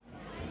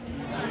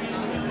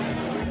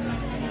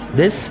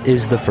This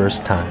is The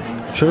First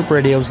Time, Chirp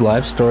Radio's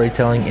live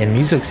storytelling and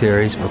music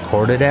series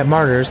recorded at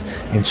Martyrs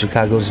in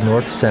Chicago's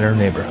North Center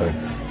neighborhood.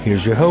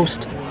 Here's your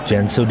host,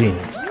 Jen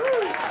Sodini.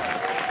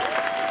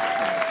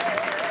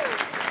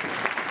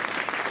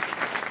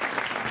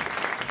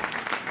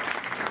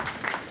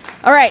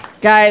 All right,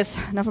 guys,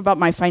 enough about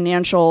my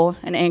financial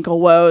and ankle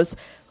woes.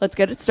 Let's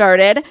get it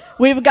started.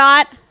 We've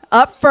got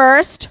up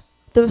first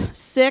the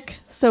sick,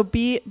 so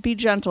be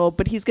gentle,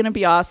 but he's going to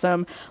be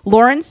awesome.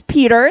 Lawrence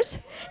Peters.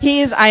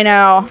 He's, I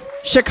know,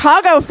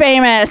 Chicago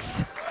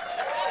famous.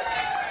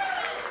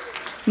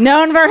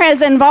 Known for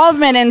his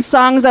involvement in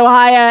Songs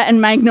Ohio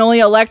and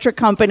Magnolia Electric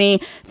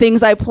Company,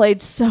 things I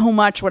played so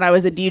much when I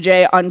was a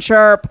DJ on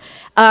Chirp.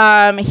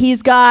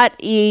 He's got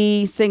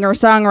a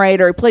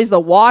singer-songwriter. He plays the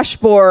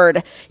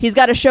washboard. He's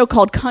got a show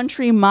called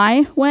Country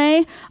My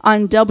Way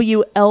on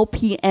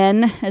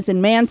WLPN, as in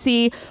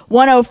Mancy,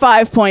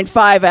 105.5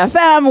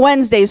 FM,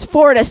 Wednesdays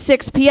 4 to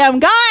 6 p.m.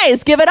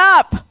 Guys, give it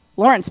up.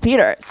 Lawrence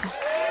Peters.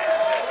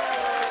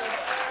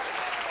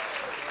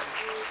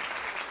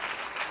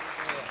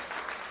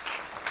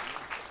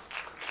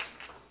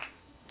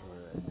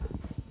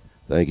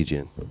 Thank you,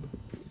 Jen.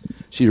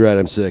 She's right.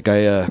 I'm sick.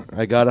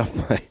 I got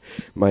off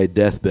my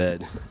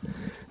deathbed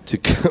to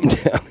come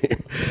down here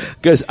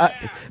because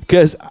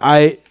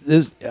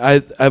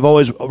I've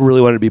always really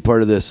wanted to be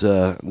part of this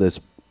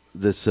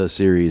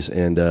series,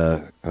 and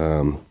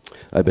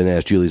I've been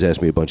asked. Julie's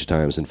asked me a bunch of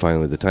times, and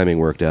finally the timing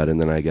worked out,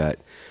 and then I got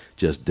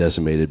just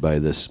decimated by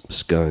this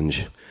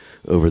scunge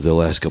over the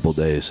last couple of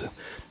days.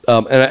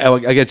 And I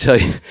got to tell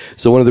you,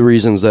 so one of the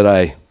reasons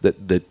that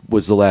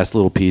was the last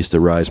little piece to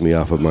rise me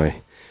out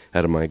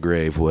of my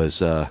grave was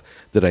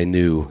that I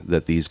knew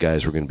that these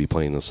guys were going to be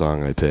playing the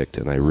song I picked,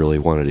 and I really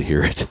wanted to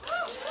hear it.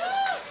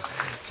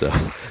 So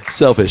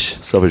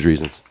selfish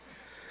reasons.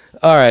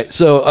 All right.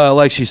 So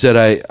like she said,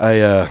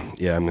 I'm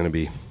going to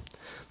be.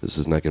 This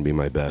is not going to be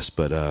my best,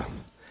 but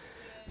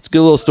it's a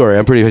good little story.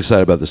 I'm pretty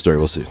excited about this story.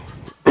 We'll see.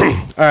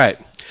 All right.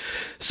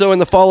 So in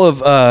the fall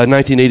of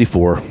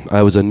 1984,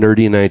 I was a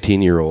nerdy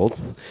 19-year-old,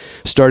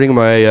 starting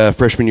my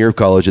freshman year of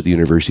college at the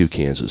University of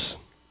Kansas.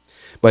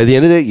 By the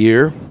end of that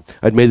year,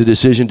 I'd made the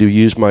decision to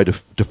use my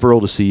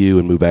deferral to CU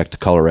and move back to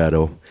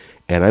Colorado,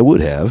 and I would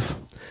have,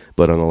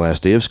 but on the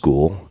last day of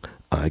school,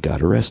 I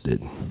got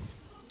arrested.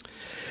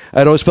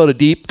 I'd always felt a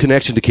deep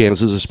connection to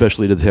Kansas,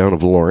 especially to the town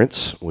of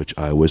Lawrence, which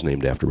I was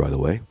named after, by the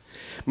way.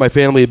 My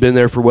family had been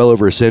there for well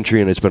over a century,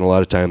 and I'd spent a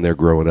lot of time there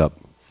growing up.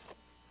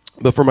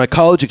 But for my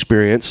college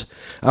experience,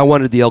 I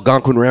wanted the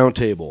Algonquin Round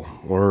Table,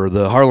 or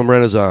the Harlem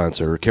Renaissance,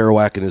 or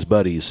Kerouac and his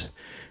buddies.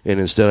 And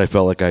instead, I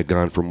felt like I'd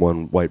gone from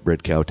one white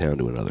bread cow town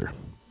to another.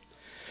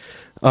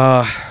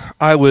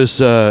 I was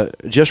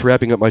just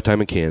wrapping up my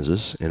time in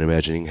Kansas and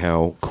imagining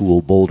how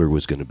cool Boulder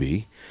was going to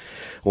be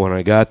when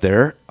I got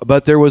there.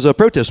 But there was a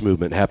protest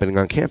movement happening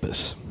on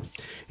campus.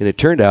 And it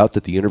turned out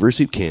that the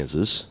University of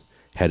Kansas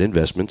had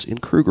investments in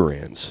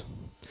Krugerrands.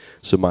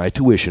 So my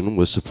tuition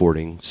was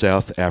supporting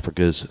South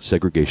Africa's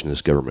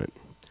segregationist government.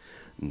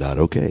 Not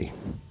okay.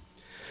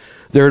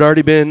 There had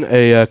already been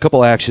a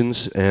couple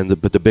actions,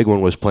 but the big one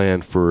was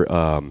planned for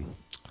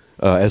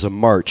as a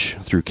march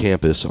through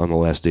campus on the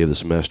last day of the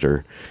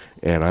semester,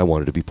 and I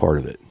wanted to be part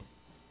of it.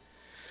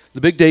 The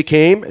big day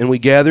came, and we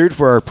gathered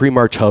for our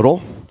pre-march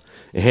huddle.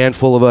 A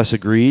handful of us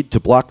agreed to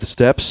block the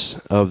steps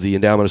of the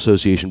Endowment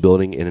Association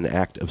building in an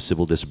act of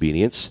civil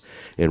disobedience,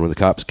 and when the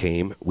cops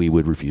came, we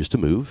would refuse to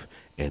move,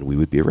 and we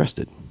would be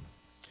arrested.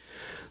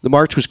 The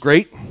march was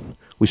great.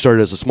 We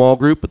started as a small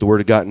group, but the word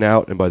had gotten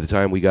out, and by the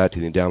time we got to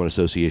the Endowment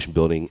Association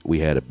building, we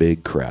had a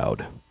big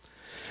crowd.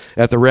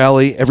 At the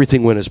rally,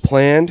 everything went as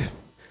planned,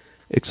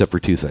 except for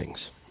two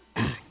things.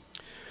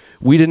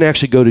 We didn't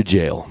actually go to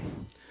jail,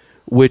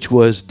 which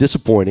was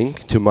disappointing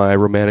to my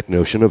romantic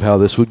notion of how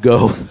this would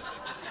go.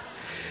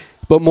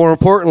 But more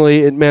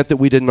importantly, it meant that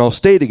we didn't all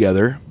stay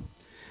together.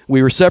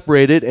 We were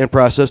separated and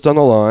processed on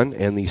the lawn,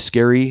 and the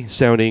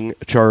scary-sounding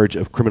charge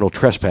of criminal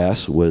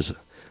trespass was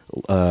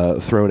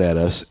thrown at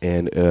us,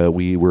 and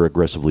we were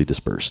aggressively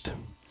dispersed.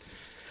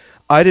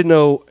 I didn't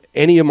know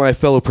any of my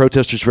fellow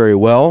protesters very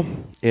well,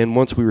 and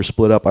once we were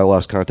split up, I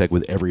lost contact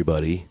with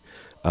everybody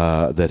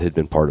that had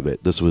been part of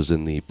it. This was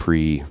in the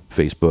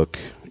pre-Facebook,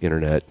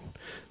 internet,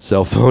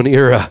 cell phone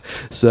era,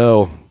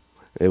 so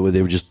they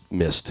were just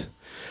missed.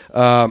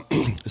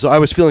 So I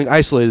was feeling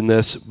isolated in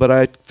this, but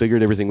I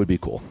figured everything would be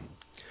cool.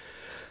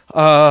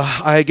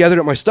 I gathered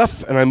up my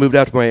stuff, and I moved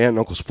out to my aunt and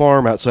uncle's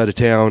farm outside of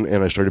town,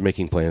 and I started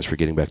making plans for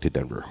getting back to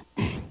Denver.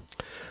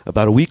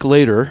 About a week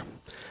later,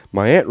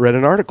 my aunt read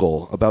an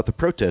article about the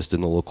protest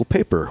in the local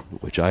paper,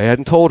 which I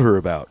hadn't told her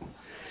about.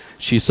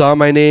 She saw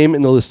my name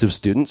in the list of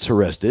students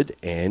arrested,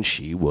 and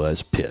she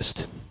was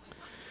pissed.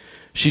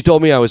 She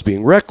told me I was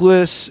being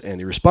reckless and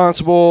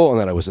irresponsible, and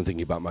that I wasn't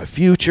thinking about my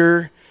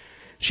future.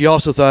 She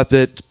also thought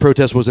that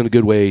protest wasn't a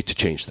good way to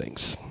change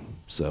things.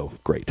 So,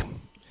 great.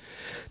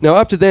 Now,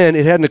 up to then,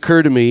 it hadn't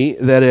occurred to me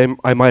that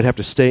I might have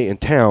to stay in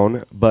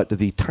town, but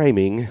the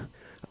timing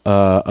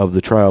of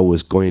the trial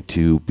was going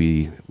to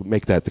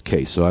make that the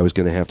case. So I was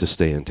going to have to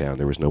stay in town.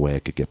 There was no way I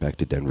could get back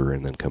to Denver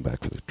and then come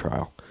back for the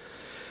trial.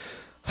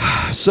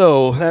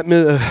 So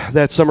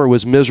that summer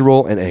was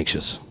miserable and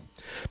anxious.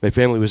 My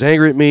family was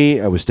angry at me.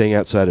 I was staying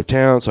outside of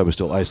town, so I was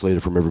still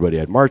isolated from everybody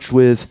I'd marched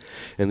with.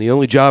 And the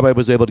only job I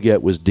was able to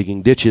get was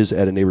digging ditches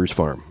at a neighbor's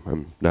farm.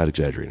 I'm not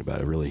exaggerating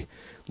about it, really.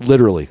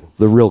 Literally,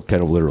 the real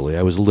kind of literally.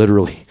 I was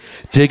literally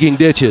digging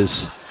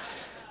ditches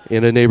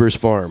in a neighbor's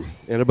farm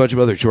and a bunch of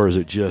other chores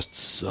that just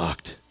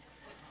sucked.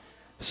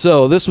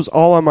 So this was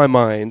all on my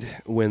mind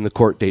when the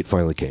court date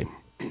finally came.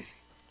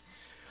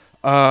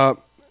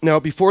 Now,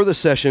 before the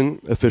session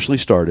officially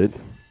started,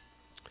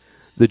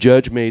 the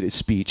judge made a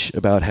speech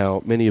about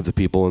how many of the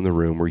people in the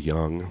room were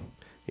young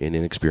and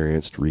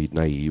inexperienced,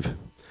 naive,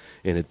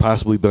 and had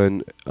possibly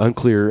been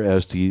unclear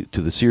as to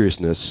the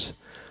seriousness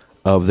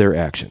of their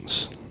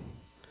actions.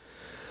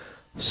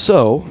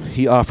 So,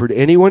 he offered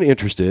anyone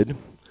interested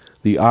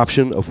the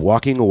option of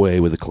walking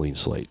away with a clean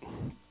slate.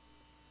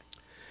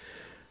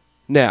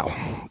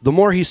 Now, the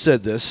more he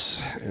said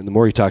this, and the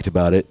more he talked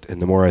about it, and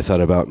the more I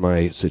thought about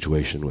my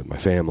situation with my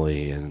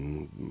family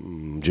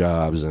and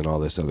jobs and all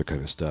this other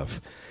kind of stuff,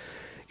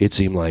 it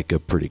seemed like a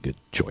pretty good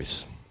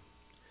choice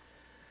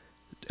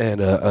and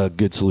a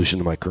good solution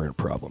to my current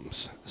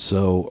problems.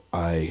 So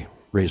I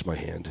raised my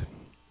hand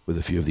with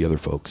a few of the other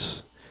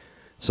folks,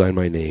 signed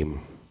my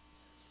name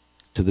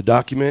to the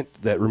document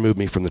that removed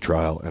me from the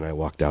trial, and I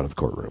walked out of the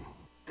courtroom.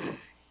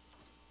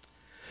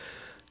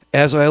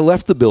 As I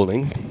left the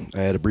building, I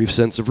had a brief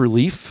sense of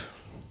relief,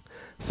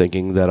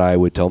 thinking that I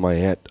would tell my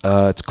aunt,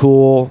 it's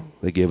cool,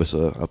 they gave us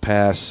a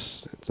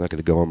pass, it's not going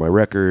to go on my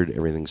record,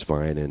 everything's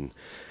fine, and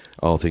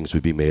all things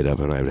would be made of,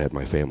 and I would have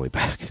my family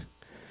back.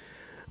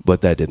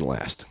 But that didn't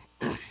last.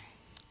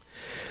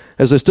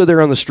 As I stood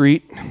there on the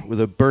street with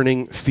a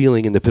burning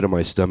feeling in the pit of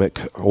my stomach,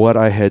 what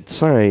I had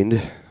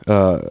signed,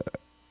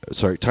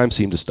 time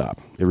seemed to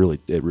stop. It really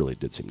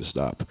did seem to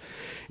stop.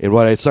 And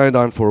what I had signed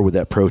on for with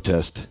that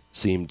protest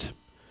seemed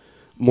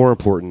more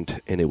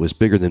important, and it was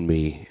bigger than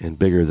me and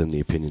bigger than the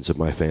opinions of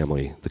my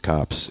family, the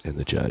cops, and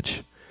the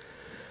judge.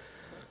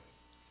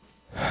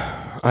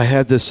 I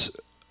had this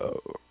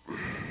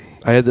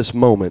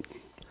moment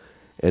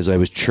as I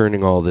was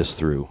churning all this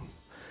through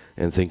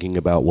and thinking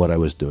about what I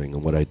was doing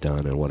and what I'd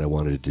done and what I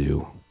wanted to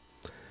do.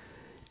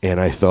 And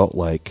I felt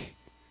like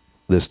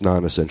this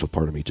non-essential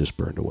part of me just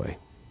burned away.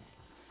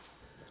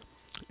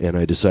 And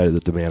I decided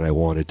that the man I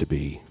wanted to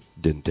be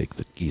didn't take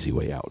the easy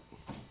way out.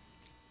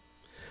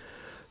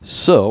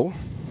 So,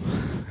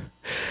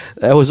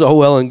 that was all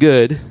well and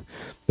good,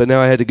 but now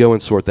I had to go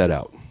and sort that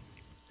out.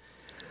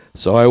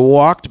 So I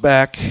walked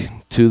back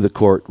to the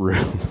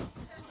courtroom.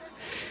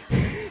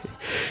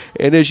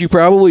 And as you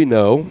probably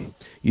know,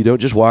 you don't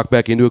just walk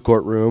back into a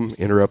courtroom,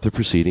 interrupt the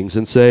proceedings,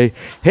 and say,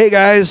 hey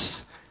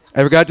guys,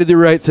 I forgot to do the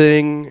right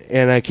thing,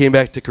 and I came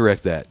back to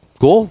correct that.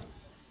 Cool?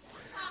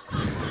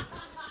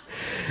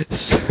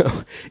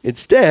 So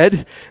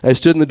instead, I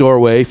stood in the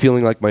doorway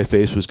feeling like my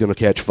face was going to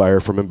catch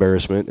fire from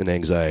embarrassment and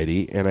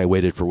anxiety, and I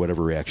waited for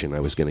whatever reaction I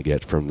was going to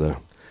get from the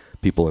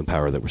people in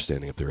power that were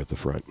standing up there at the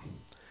front.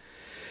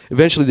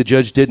 Eventually, the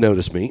judge did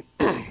notice me,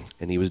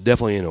 and he was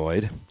definitely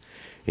annoyed,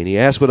 and he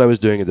asked what I was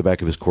doing at the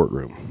back of his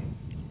courtroom.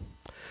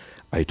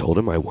 I told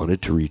him I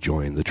wanted to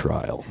rejoin the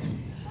trial.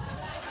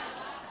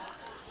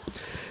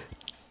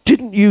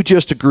 Didn't you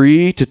just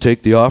agree to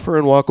take the offer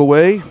and walk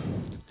away?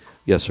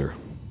 Yes, sir.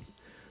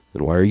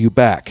 Then why are you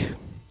back?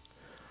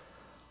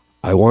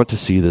 I want to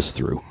see this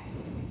through.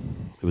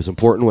 It was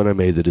important when I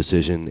made the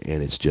decision,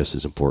 and it's just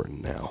as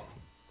important now.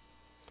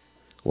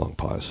 Long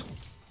pause.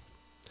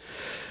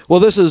 Well,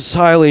 this is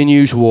highly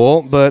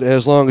unusual, but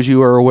as long as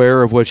you are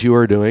aware of what you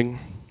are doing,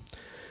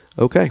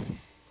 okay.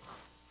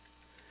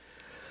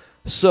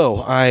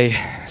 So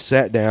I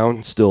sat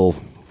down, still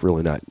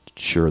really not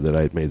sure that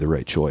I'd made the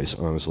right choice,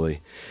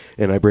 honestly,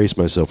 and I braced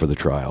myself for the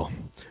trial,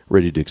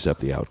 ready to accept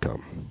the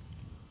outcome,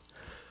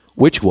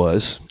 which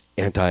was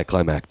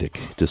anticlimactic,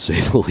 to say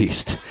the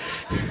least.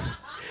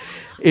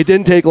 It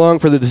didn't take long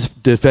for the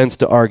defense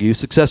to argue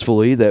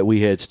successfully that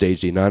we had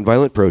staged a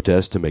nonviolent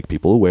protest to make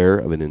people aware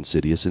of an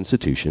insidious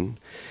institution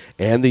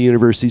and the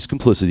university's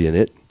complicity in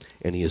it,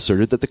 and he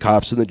asserted that the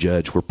cops and the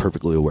judge were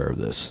perfectly aware of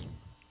this.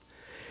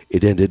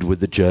 It ended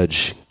with the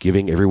judge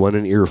giving everyone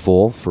an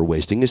earful for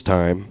wasting his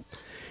time,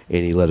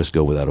 and he let us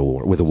go with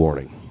a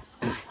warning.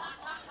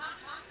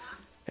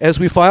 As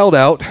we filed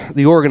out,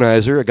 the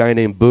organizer, a guy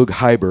named Boog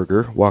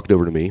Heiberger, walked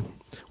over to me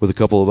with a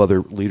couple of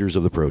other leaders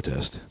of the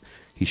protest.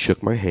 He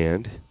shook my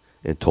hand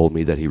and told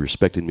me that he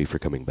respected me for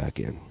coming back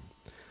in.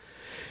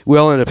 We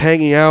all ended up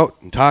hanging out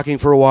and talking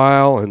for a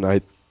while,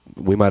 and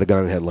we might have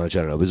gone and had lunch. I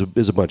don't know. It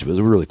was a bunch of it. It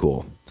was really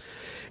cool.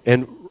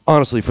 And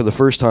honestly, for the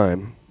first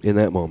time in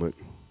that moment,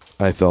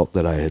 I felt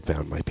that I had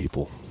found my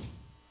people.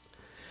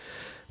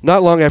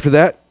 Not long after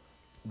that,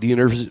 the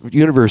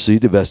university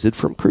divested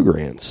from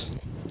Krugerrands.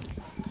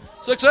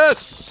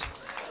 Success!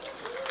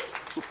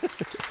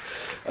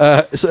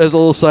 So as a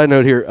little side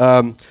note here,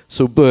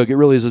 so Boog, it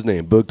really is his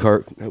name, Boog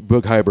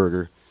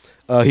Heiberger.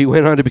 He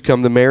went on to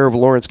become the mayor of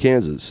Lawrence,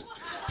 Kansas.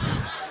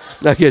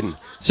 Not kidding.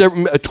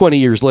 20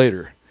 years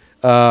later.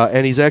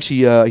 And he's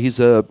actually he's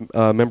a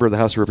member of the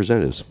House of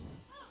Representatives.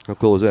 How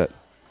cool is that?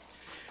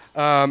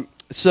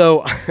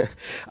 So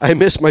I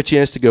missed my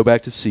chance to go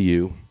back to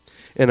CU,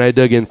 and I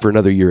dug in for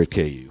another year at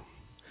KU.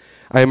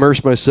 I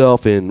immersed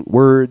myself in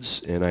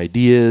words and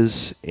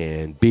ideas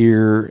and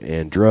beer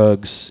and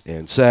drugs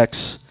and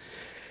sex,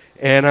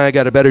 and I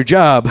got a better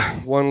job,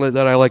 one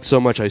that I liked so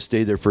much I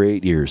stayed there for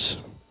 8 years.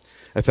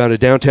 I found a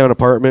downtown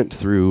apartment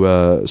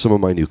through some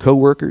of my new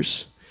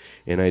coworkers,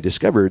 and I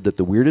discovered that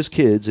the weirdest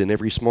kids in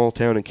every small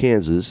town in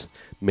Kansas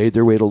made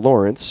their way to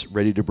Lawrence,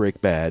 ready to break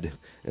bad,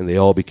 and they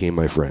all became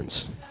my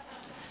friends.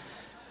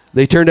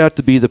 They turned out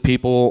to be the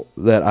people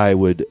that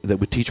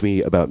would teach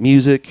me about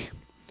music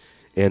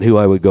and who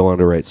I would go on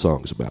to write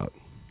songs about.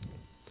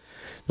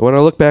 And when I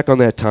look back on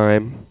that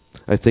time,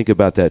 I think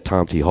about that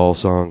Tom T. Hall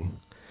song,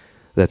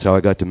 That's How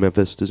I Got to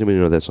Memphis. Does anybody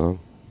know that song?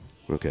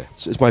 Okay.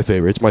 It's my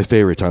favorite. It's my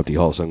favorite Tom T.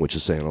 Hall song, which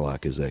is saying a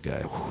lot because that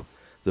guy,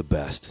 the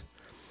best.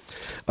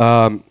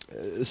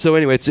 So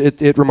anyway,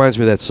 it reminds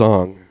me of that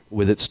song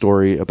with its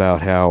story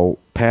about how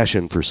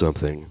passion for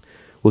something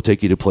will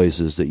take you to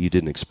places that you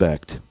didn't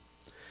expect.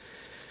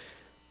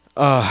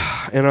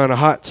 And on a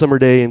hot summer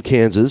day in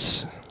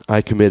Kansas,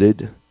 I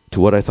committed to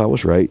what I thought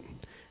was right,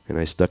 and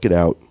I stuck it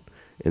out,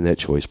 and that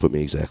choice put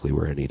me exactly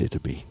where I needed to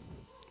be.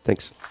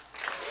 Thanks.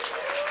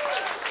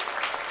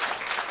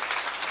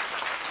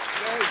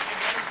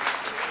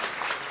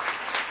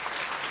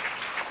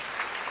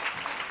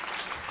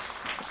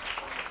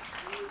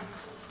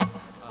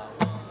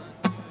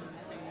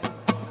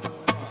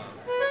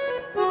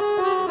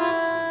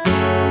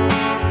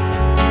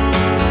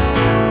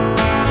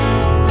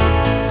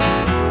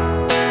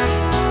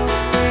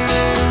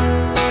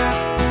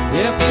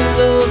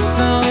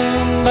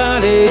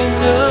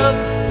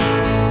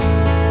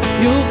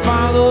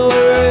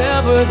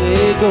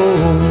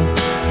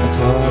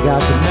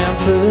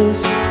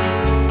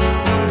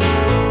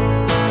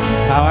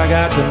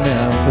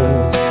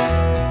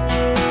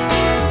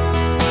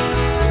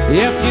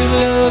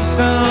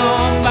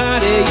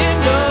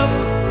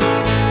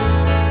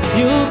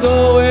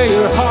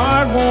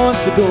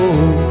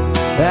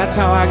 That's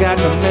how I got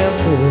to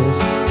Memphis.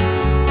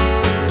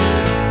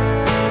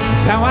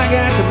 That's how I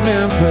got to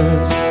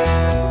Memphis.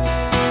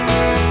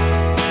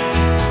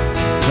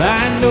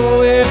 I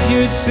know if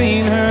you'd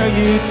seen her,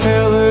 you'd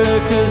tell her,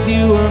 'cause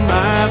you were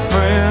my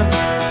friend.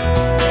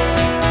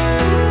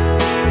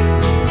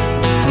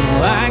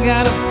 Well, I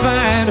gotta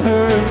find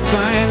her and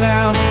find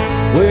out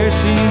where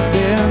she's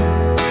been.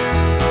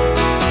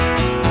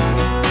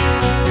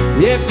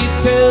 If you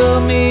tell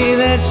me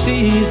that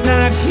she's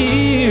not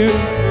here,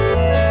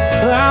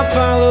 I'll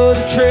follow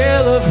the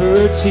trail of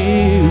her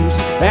tears.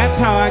 That's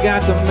how I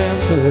got to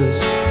Memphis.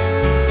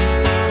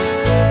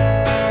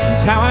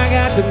 That's how I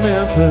got to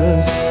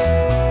Memphis.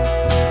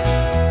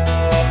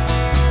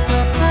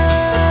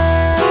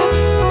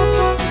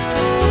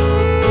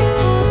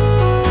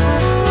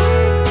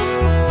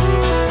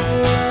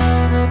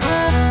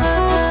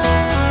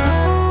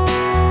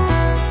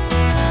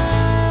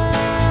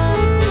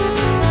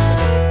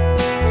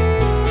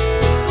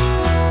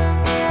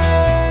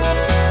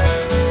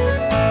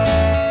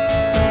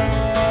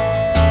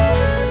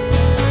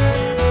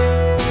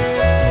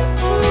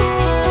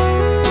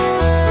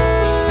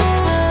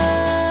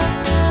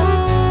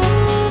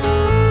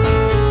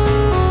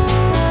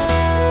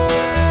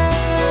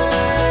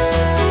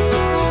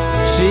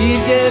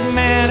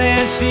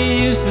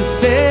 She used to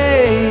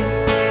say,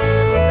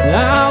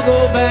 I'll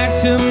go back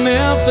to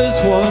Memphis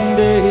one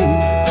day.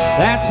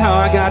 That's how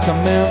I got to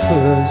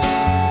Memphis.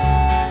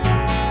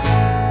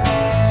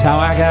 That's how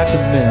I got to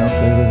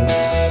Memphis.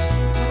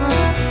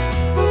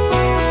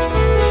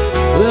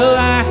 Well,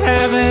 I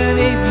haven't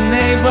eaten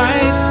a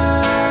bite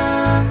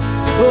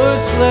or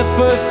slept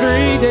for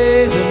 3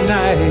 days and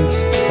nights.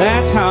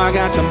 That's how I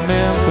got to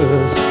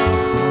Memphis.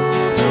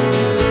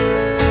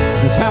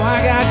 That's how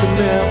I got to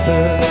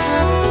Memphis.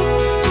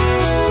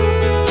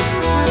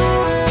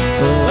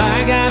 Well,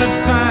 I gotta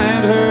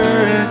find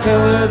her and tell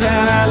her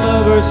that I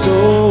love her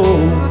so.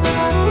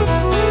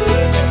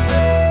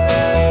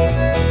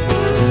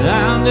 And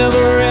I'll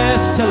never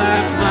rest till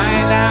I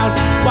find out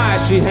why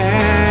she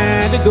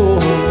had to go.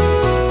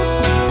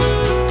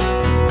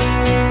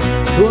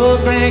 Well,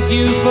 thank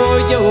you for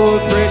your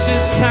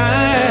precious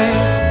time.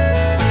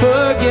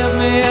 Forgive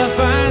me if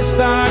I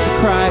start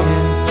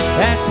crying.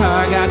 That's how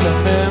I got to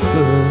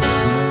Memphis.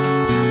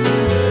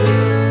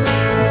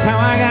 That's how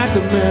I got to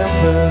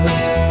Memphis.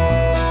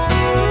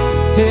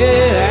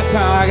 Yeah, that's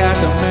how I got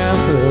to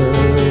Memphis.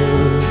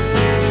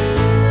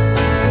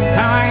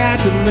 How I got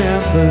to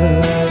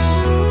Memphis.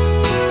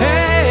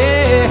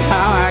 Hey,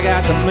 how I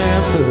got to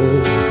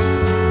Memphis.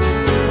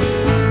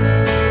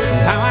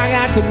 How I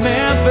got to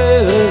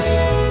Memphis.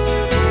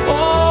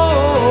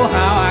 Oh,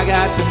 how I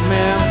got to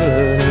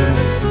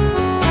Memphis.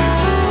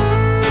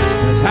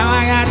 That's how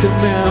I got to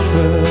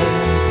Memphis.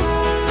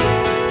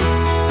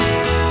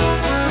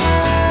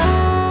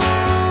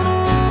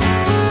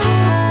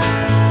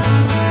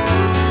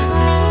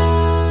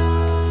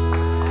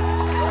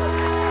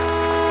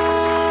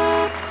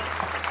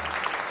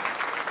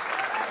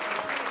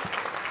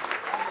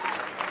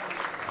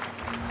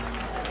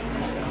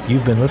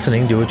 You've been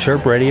listening to a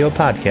Chirp Radio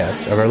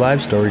podcast of our live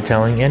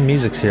storytelling and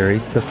music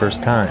series, The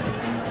First Time.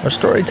 Our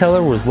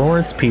storyteller was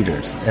Lawrence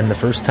Peters, and the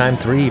First Time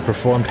 3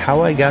 performed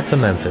How I Got to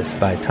Memphis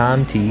by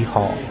Tom T.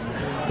 Hall.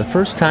 The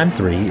First Time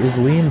 3 is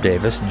Liam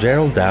Davis,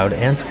 Gerald Dowd,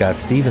 and Scott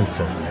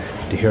Stevenson.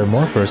 To hear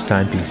more First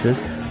Time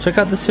pieces, check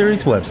out the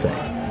series website,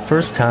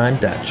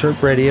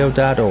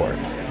 firsttime.chirpradio.org.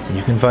 And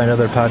you can find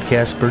other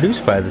podcasts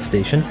produced by the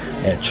station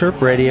at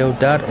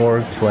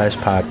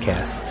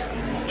chirpradio.org/podcasts.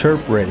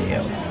 Chirp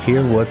Radio.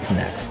 Hear what's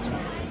next.